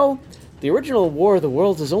 you know, the original War of the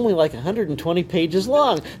Worlds is only like 120 pages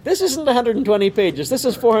long. This isn't 120 pages. This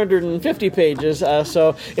is 450 pages,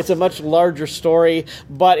 so it's a much larger story,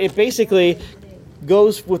 but it basically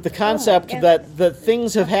goes with the concept that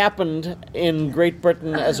things have happened in Great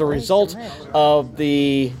Britain as a result of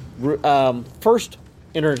the first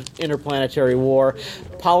interplanetary war.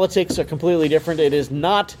 Politics are completely different. It is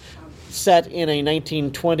not set in a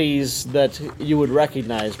 1920s that you would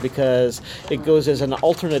recognize, because it goes as an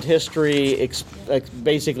alternate history,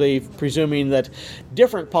 basically presuming that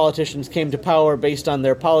different politicians came to power based on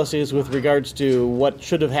their policies with regards to what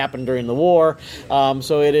should have happened during the war.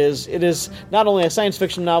 So it is not only a science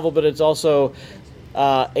fiction novel, but it's also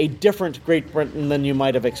a different Great Britain than you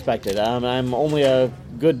might have expected. I'm only a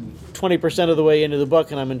good 20% of the way into the book,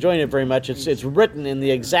 and I'm enjoying it very much. It's written in the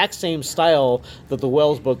exact same style that the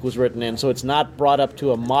Wells book was written in, so it's not brought up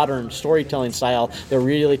to a modern storytelling style. They're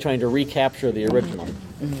really trying to recapture the original.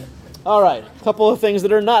 All right, a couple of things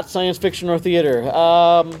that are not science fiction or theater.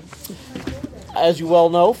 As you well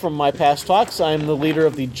know from my past talks, I'm the leader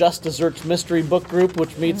of the Just Desserts Mystery Book Group,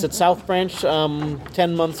 which meets at South Branch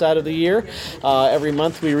 10 months out of the year. Every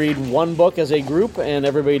month we read one book as a group, and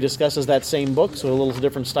everybody discusses that same book, so a little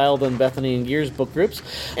different style than Bethany and Gear's book groups.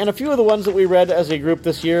 And a few of the ones that we read as a group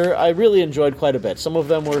this year, I really enjoyed quite a bit. Some of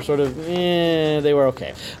them were sort of, they were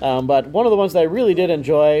okay. But one of the ones that I really did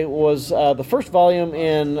enjoy was the first volume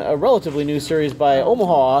in a relatively new series by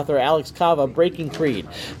Omaha author Alex Cava, Breaking Creed.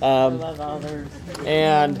 I love all their.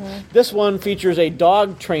 And this one features a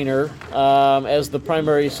dog trainer as the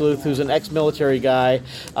primary sleuth, who's an ex-military guy.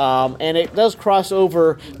 And it does cross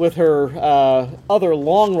over with her other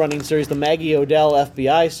long-running series, the Maggie Odell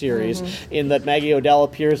FBI series, in that Maggie Odell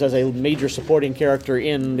appears as a major supporting character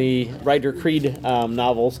in the Ryder Creed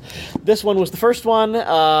novels. This one was the first one,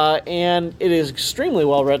 and it is extremely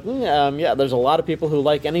well written. There's a lot of people who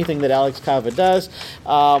like anything that Alex Cava does.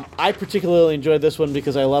 I particularly enjoyed this one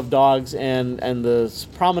because I love dogs, and the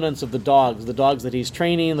prominence of the dogs that he's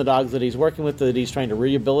training, the dogs that he's working with, that he's trying to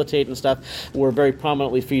rehabilitate and stuff, were very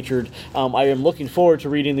prominently featured. I am looking forward to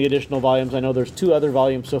reading the additional volumes. I know there's 2 other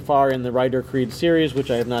volumes so far in the Ryder Creed series,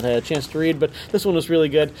 which I have not had a chance to read, but this one is really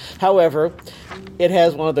good. However, it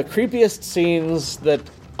has one of the creepiest scenes that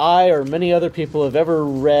I or many other people have ever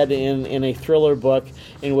read in a thriller book,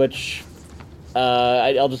 in which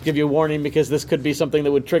I'll just give you a warning, because this could be something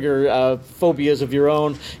that would trigger phobias of your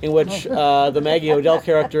own, in which the Maggie Odell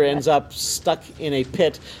character ends up stuck in a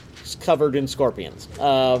pit covered in scorpions.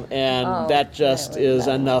 That just is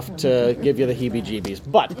enough to give you the heebie-jeebies.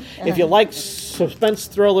 But if you like suspense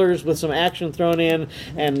thrillers with some action thrown in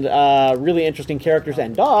and really interesting characters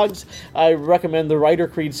and dogs, I recommend the Ryder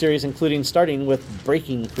Creed series, including starting with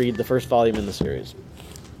Breaking Creed, the first volume in the series.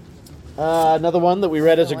 Another one that we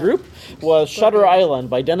read as a group was Shutter Island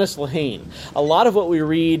by Dennis Lehane. A lot of what we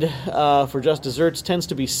read for Just Desserts tends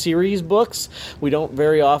to be series books. We don't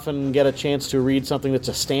very often get a chance to read something that's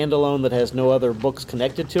a standalone that has no other books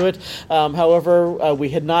connected to it. However, we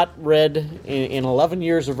had not read in 11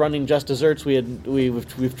 years of running Just Desserts.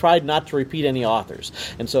 We've tried not to repeat any authors,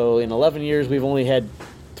 and so in 11 years we've only had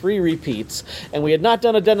 3 repeats, and we had not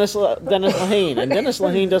done a Dennis Lehane, and Dennis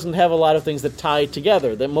Lehane doesn't have a lot of things that tie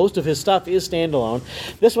together. That most of his stuff is standalone.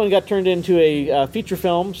 This one got turned into a feature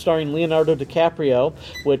film starring Leonardo DiCaprio,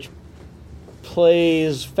 which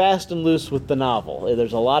plays fast and loose with the novel.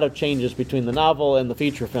 There's a lot of changes between the novel and the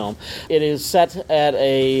feature film. It is set at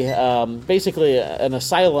basically an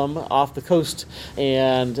asylum off the coast,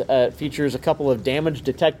 and features a couple of damaged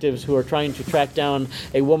detectives who are trying to track down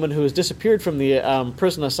a woman who has disappeared from the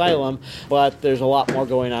prison asylum, but there's a lot more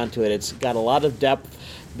going on to it. It's got a lot of depth.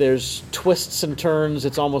 There's twists and turns.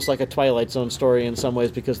 It's almost like a Twilight Zone story in some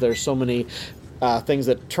ways, because there's so many things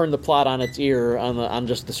that turn the plot on its ear on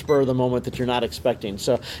just the spur of the moment that you're not expecting.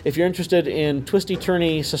 So if you're interested in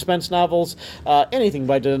twisty-turny suspense novels, anything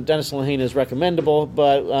by Dennis Lehane is recommendable,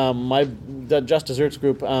 but the Just Desserts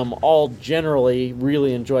group all generally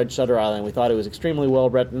really enjoyed Shutter Island. We thought it was extremely well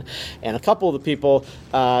written, and a couple of the people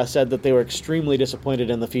said that they were extremely disappointed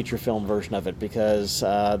in the feature film version of it, because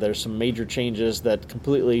there's some major changes that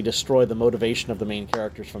completely destroy the motivation of the main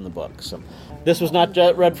characters from the book. So this was not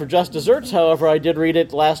read for Just Desserts, however I did read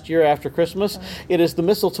it last year after Christmas. It is The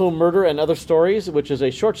Mistletoe Murder and Other Stories, which is a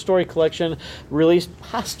short story collection released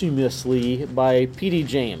posthumously by P.D.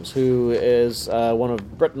 James, who is one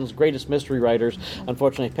of Britain's greatest mystery writers.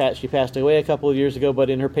 Unfortunately, she passed away a couple of years ago, but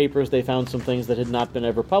in her papers they found some things that had not been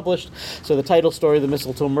ever published. So the title story, The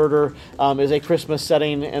Mistletoe Murder, is a Christmas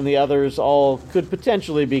setting, and the others all could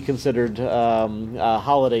potentially be considered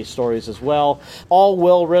holiday stories as well. All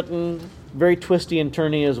well written, very twisty and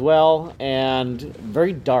turny as well, and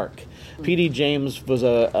very dark. P.D. James was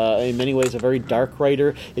in many ways a very dark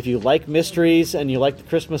writer. If you like mysteries and you like the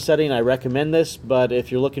Christmas setting, I recommend this, but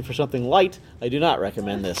if you're looking for something light, I do not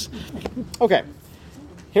recommend this. Okay.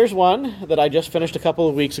 Here's one that I just finished a couple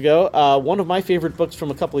of weeks ago. One of my favorite books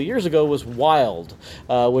from a couple of years ago was Wild,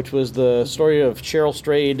 which was the story of Cheryl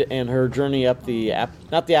Strayed and her journey up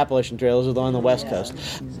not the Appalachian Trail, it was on the West Coast.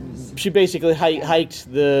 She basically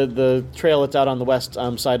hiked the trail that's out on the west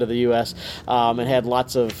side of the U.S. And had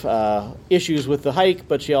lots of issues with the hike,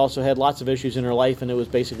 but she also had lots of issues in her life, and it was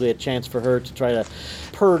basically a chance for her to try to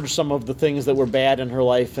purge some of the things that were bad in her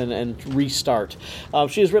life and restart.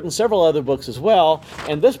 She has written several other books as well,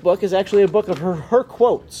 and this book is actually a book of her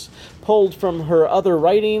quotes, pulled from her other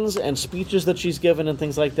writings and speeches that she's given and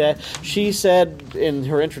things like that. She said in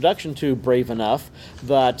her introduction to Brave Enough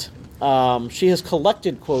that she has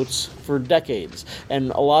collected quotes for decades,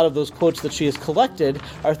 and a lot of those quotes that she has collected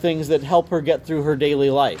are things that help her get through her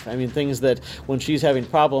daily life. I mean, things that when she's having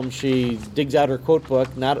problems, she digs out her quote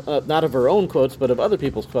book, not of her own quotes, but of other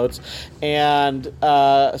people's quotes, and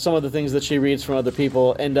some of the things that she reads from other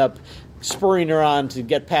people end up spurring her on to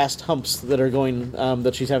get past humps that are going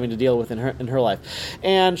that she's having to deal with in her life.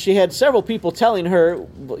 And she had several people telling her,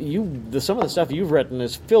 some of the stuff you've written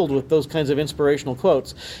is filled with those kinds of inspirational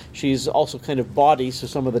quotes. She's also kind of bawdy, so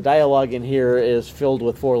some of the dialogue in here is filled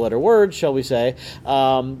with four-letter words, shall we say.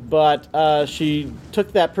 But she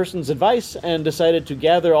took that person's advice and decided to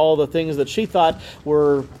gather all the things that she thought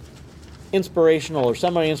were inspirational or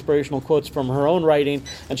semi-inspirational quotes from her own writing,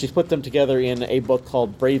 and she's put them together in a book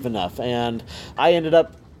called Brave Enough. And I ended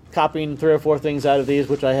up copying 3 or 4 things out of these,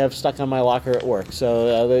 which I have stuck on my locker at work.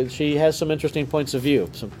 So she has some interesting points of view.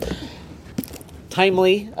 Some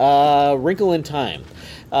timely, Wrinkle in Time.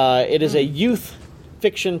 It is a youth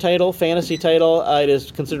fiction title, fantasy title. It is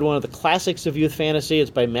considered one of the classics of youth fantasy. It's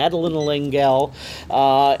by Madeleine L'Engle,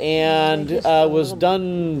 and was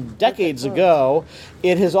done decades ago.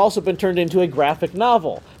 It has also been turned into a graphic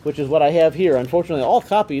novel, which is what I have here. Unfortunately, all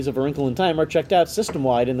copies of A Wrinkle in Time are checked out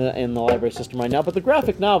system-wide in the library system right now, but the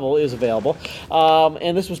graphic novel is available.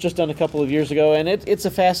 And this was just done a couple of years ago, and it's a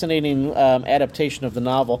fascinating adaptation of the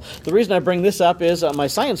novel. The reason I bring this up is my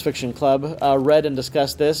science fiction club read and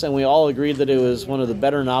discussed this, and we all agreed that it was one of the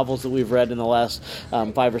better novels that we've read in the last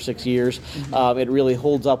 5 or 6 years. It really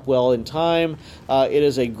holds up well in time. It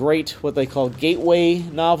is a great, what they call, gateway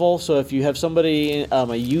novel, so if you have somebody,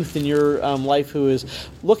 a youth in your life who is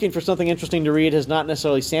looking for something interesting to read, has not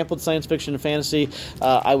necessarily sampled science fiction and fantasy,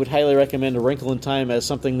 I would highly recommend A Wrinkle in Time as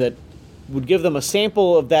something that would give them a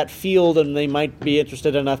sample of that field, and they might be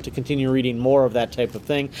interested enough to continue reading more of that type of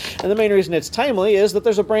thing. And the main reason it's timely is that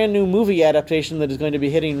there's a brand new movie adaptation that is going to be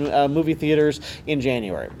hitting movie theaters in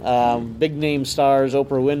January. Big name stars,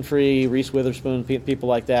 Oprah Winfrey, Reese Witherspoon, people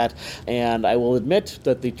like that. And I will admit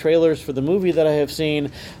that the trailers for the movie that I have seen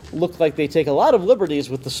look like they take a lot of liberties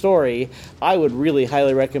with the story. I would really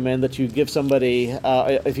highly recommend that you give somebody,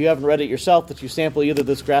 if you haven't read it yourself, that you sample either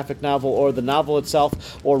this graphic novel or the novel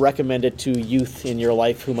itself, or recommend it to youth in your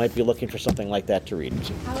life who might be looking for something like that to read.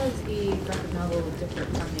 How is the graphic novel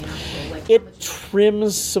different from the actual? It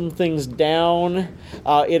trims some things down.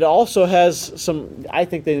 It also has some, I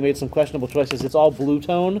think they made some questionable choices. It's all blue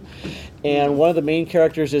tone, and one of the main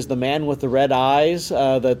characters is the man with the red eyes,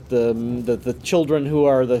 that the children who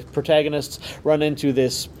are the protagonists run into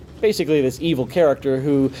this evil character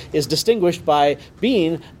who is distinguished by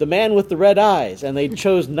being the man with the red eyes, and they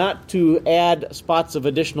chose not to add spots of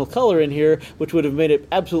additional color in here, which would have made it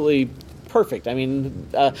absolutely perfect. I mean,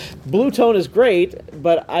 blue tone is great,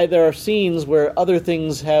 but there are scenes where other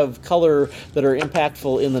things have color that are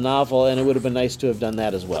impactful in the novel, and it would have been nice to have done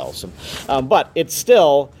that as well. So, but it's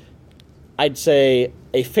still, I'd say,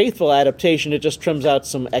 a faithful adaptation. It just trims out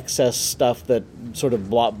some excess stuff that sort of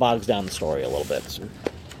bogs down the story a little bit. So,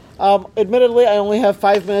 admittedly, I only have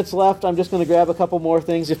 5 minutes left. I'm just going to grab a couple more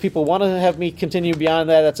things. If people want to have me continue beyond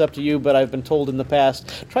that, that's up to you, but I've been told in the past,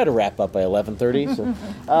 try to wrap up by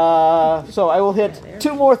 11:30. So I will hit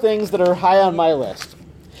 2 more things that are high on my list.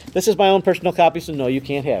 This is my own personal copy, so no, you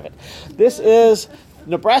can't have it. This is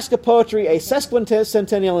Nebraska Poetry, a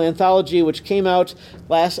sesquicentennial anthology, which came out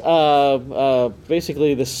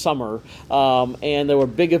basically this summer, and there were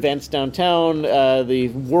big events downtown. The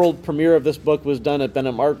world premiere of this book was done at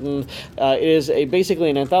Bennett Martin. It is basically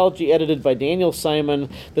an anthology edited by Daniel Simon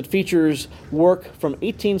that features work from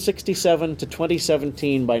 1867 to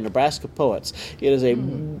 2017 by Nebraska poets. It is a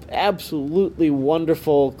absolutely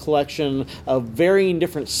wonderful collection of varying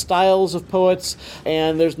different styles of poets,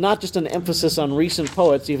 and there's not just an emphasis on recent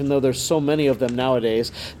poets, even though there's so many of them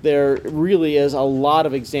nowadays. There really is a lot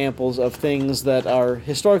of examples of things that are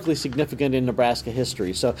historically significant in Nebraska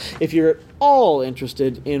history. So if you're at all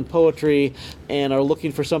interested in poetry and are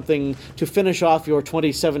looking for something to finish off your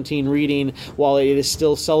 2017 reading while it is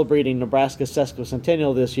still celebrating Nebraska's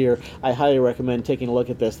sesquicentennial this year, I highly recommend taking a look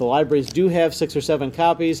at this. The libraries do have 6 or 7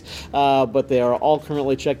 copies, but they are all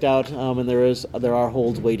currently checked out, and there are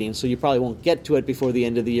holds waiting, so you probably won't get to it before the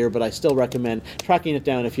end of the year, but I still recommend tracking it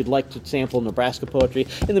down if you'd like to sample Nebraska poetry.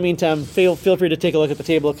 In the meantime, feel free to take a look at the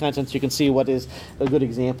table of contents. You can see what is a good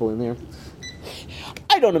example in there.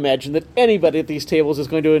 I don't imagine that anybody at these tables is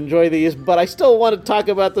going to enjoy these, but I still want to talk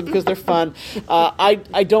about them because they're fun.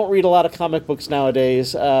 I don't read a lot of comic books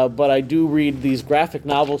nowadays, but I do read these graphic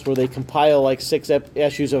novels where they compile like 6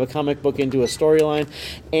 issues of a comic book into a storyline.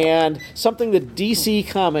 And something that DC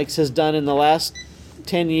Comics has done in the last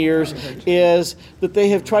 10 years is that they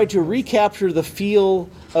have tried to recapture the feel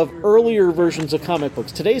of earlier versions of comic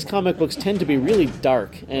books. Today's comic books tend to be really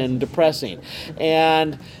dark and depressing.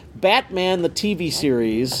 And Batman, the TV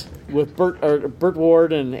series, with Burt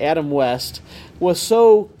Ward and Adam West, was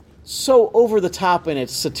so over the top in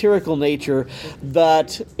its satirical nature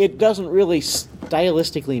that it doesn't really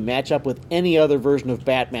stylistically match up with any other version of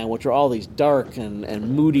Batman, which are all these dark and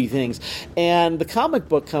moody things. And the comic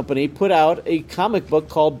book company put out a comic book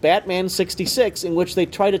called Batman 66, in which they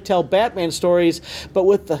try to tell Batman stories, but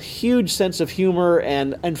with a huge sense of humor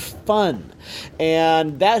and fun.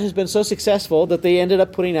 And that has been so successful that they ended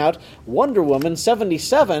up putting out Wonder Woman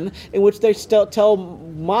 77, in which they still tell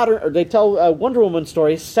Wonder Woman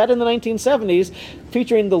stories set in the 1970s,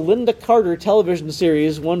 featuring the Linda Carter television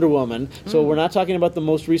series Wonder Woman. So we're not talking about the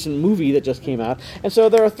most recent movie that just came out. And so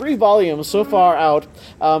there are 3 volumes so far out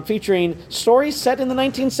featuring stories set in the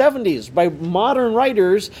 1970s by modern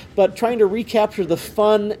writers, but trying to recapture the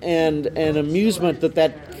fun and amusement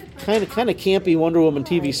that kind of campy Wonder Woman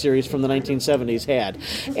TV series from the 1970s had.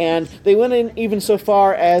 And they went in even so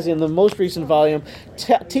far as, in the most recent volume,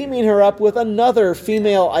 teaming her up with another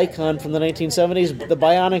female icon from the 1970s, the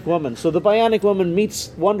Bionic Woman. So the Bionic Woman meets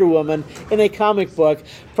Wonder Woman in a comic book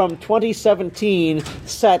from 2017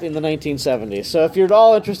 set in the 1970s. So if you're at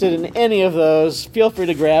all interested in any of those, feel free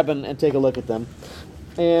to grab and take a look at them.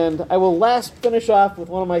 And I will last finish off with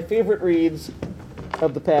one of my favorite reads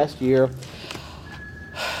of the past year.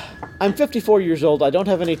 I'm 54 years old. I don't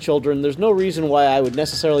have any children. There's no reason why I would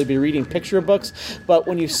necessarily be reading picture books, but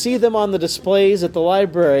when you see them on the displays at the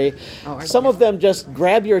library, some of them just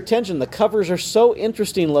grab your attention. The covers are so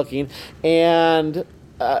interesting looking, and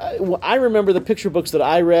I remember the picture books that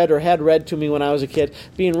I read or had read to me when I was a kid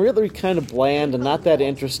being really kind of bland and not that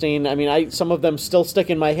interesting. I mean, some of them still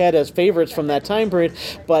stick in my head as favorites from that time period,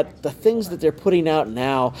 but the things that they're putting out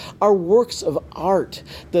now are works of art.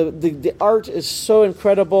 The art is so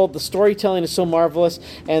incredible, the storytelling is so marvelous,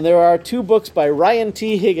 and there are 2 books by Ryan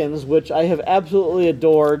T. Higgins, which I have absolutely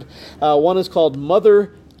adored. One is called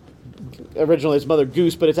Originally it's Mother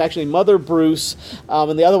Goose, but it's actually Mother Bruce,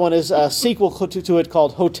 and the other one is a sequel to it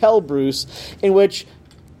called Hotel Bruce, in which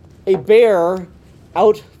a bear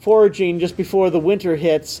out foraging just before the winter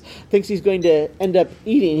hits thinks he's going to end up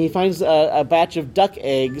eating. He finds a batch of duck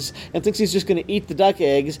eggs and thinks he's just going to eat the duck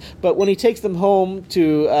eggs, but when he takes them home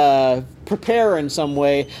to prepare in some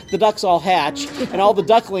way, the ducks all hatch, and all the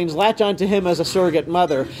ducklings latch onto him as a surrogate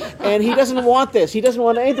mother. And he doesn't want this. He doesn't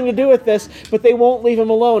want anything to do with this, but they won't leave him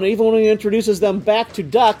alone. Even when he introduces them back to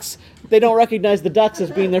ducks, they don't recognize the ducks as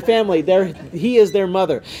being their family. He is their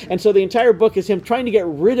mother. And so the entire book is him trying to get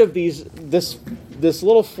rid of this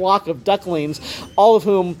little flock of ducklings, all of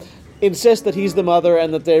whom insist that he's the mother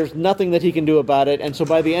and that there's nothing that he can do about it. And so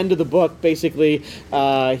by the end of the book, basically,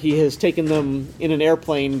 he has taken them in an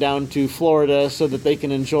airplane down to Florida so that they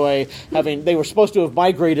can enjoy they were supposed to have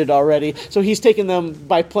migrated already, so he's taken them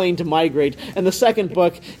by plane to migrate. And the second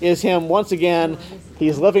book is him, once again,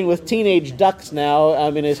 he's living with teenage ducks now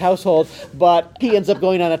in his household, but he ends up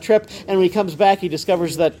going on a trip, and when he comes back, he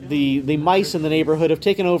discovers that the mice in the neighborhood have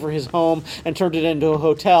taken over his home and turned it into a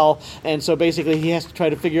hotel, and so basically he has to try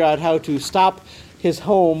to figure out how to stop his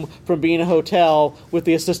home from being a hotel with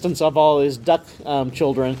the assistance of all his duck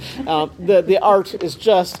children. The art is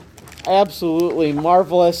just absolutely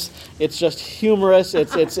marvelous. It's just humorous. It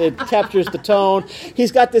captures the tone.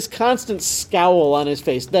 He's got this constant scowl on his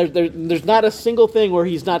face. There's not a single thing where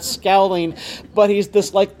he's not scowling, but he's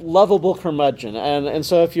this lovable curmudgeon. And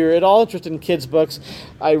so if you're at all interested in kids' books,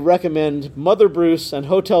 I recommend Mother Bruce and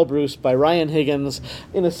Hotel Bruce by Ryan Higgins.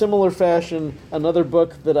 In a similar fashion, another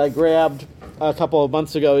book that I grabbed a couple of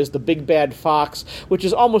months ago is The Big Bad Fox, which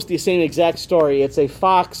is almost the same exact story. It's a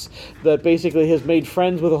fox that basically has made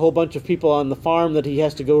friends with a whole bunch of people on the farm that he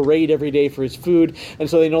has to go raid every day for his food, and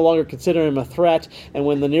so they no longer consider him a threat. And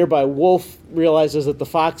when the nearby wolf realizes that the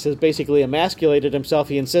fox has basically emasculated himself,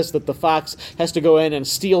 he insists that the fox has to go in and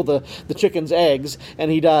steal the chicken's eggs,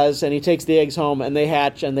 and he does, and he takes the eggs home, and they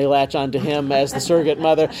hatch, and they latch onto him as the surrogate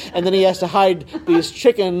mother, and then he has to hide these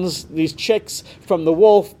chicks from the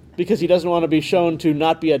wolf, because he doesn't want to be shown to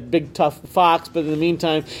not be a big, tough fox, but in the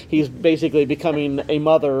meantime, he's basically becoming a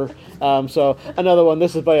mother. So another one,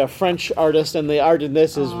 this is by a French artist, and the art in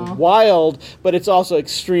this is wild, but it's also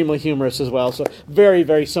extremely humorous as well. So very,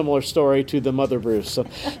 very similar story to the Mother Bruce. So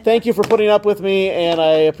thank you for putting up with me, and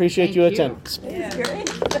I appreciate your attendance.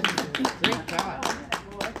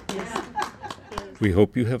 We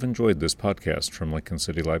hope you have enjoyed this podcast from Lincoln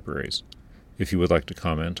City Libraries. If you would like to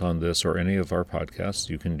comment on this or any of our podcasts,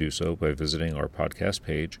 you can do so by visiting our podcast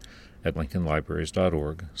page at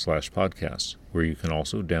lincolnlibraries.org/podcasts, where you can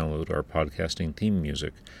also download our podcasting theme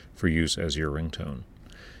music for use as your ringtone.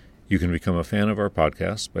 You can become a fan of our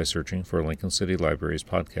podcasts by searching for Lincoln City Libraries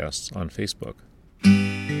podcasts on Facebook.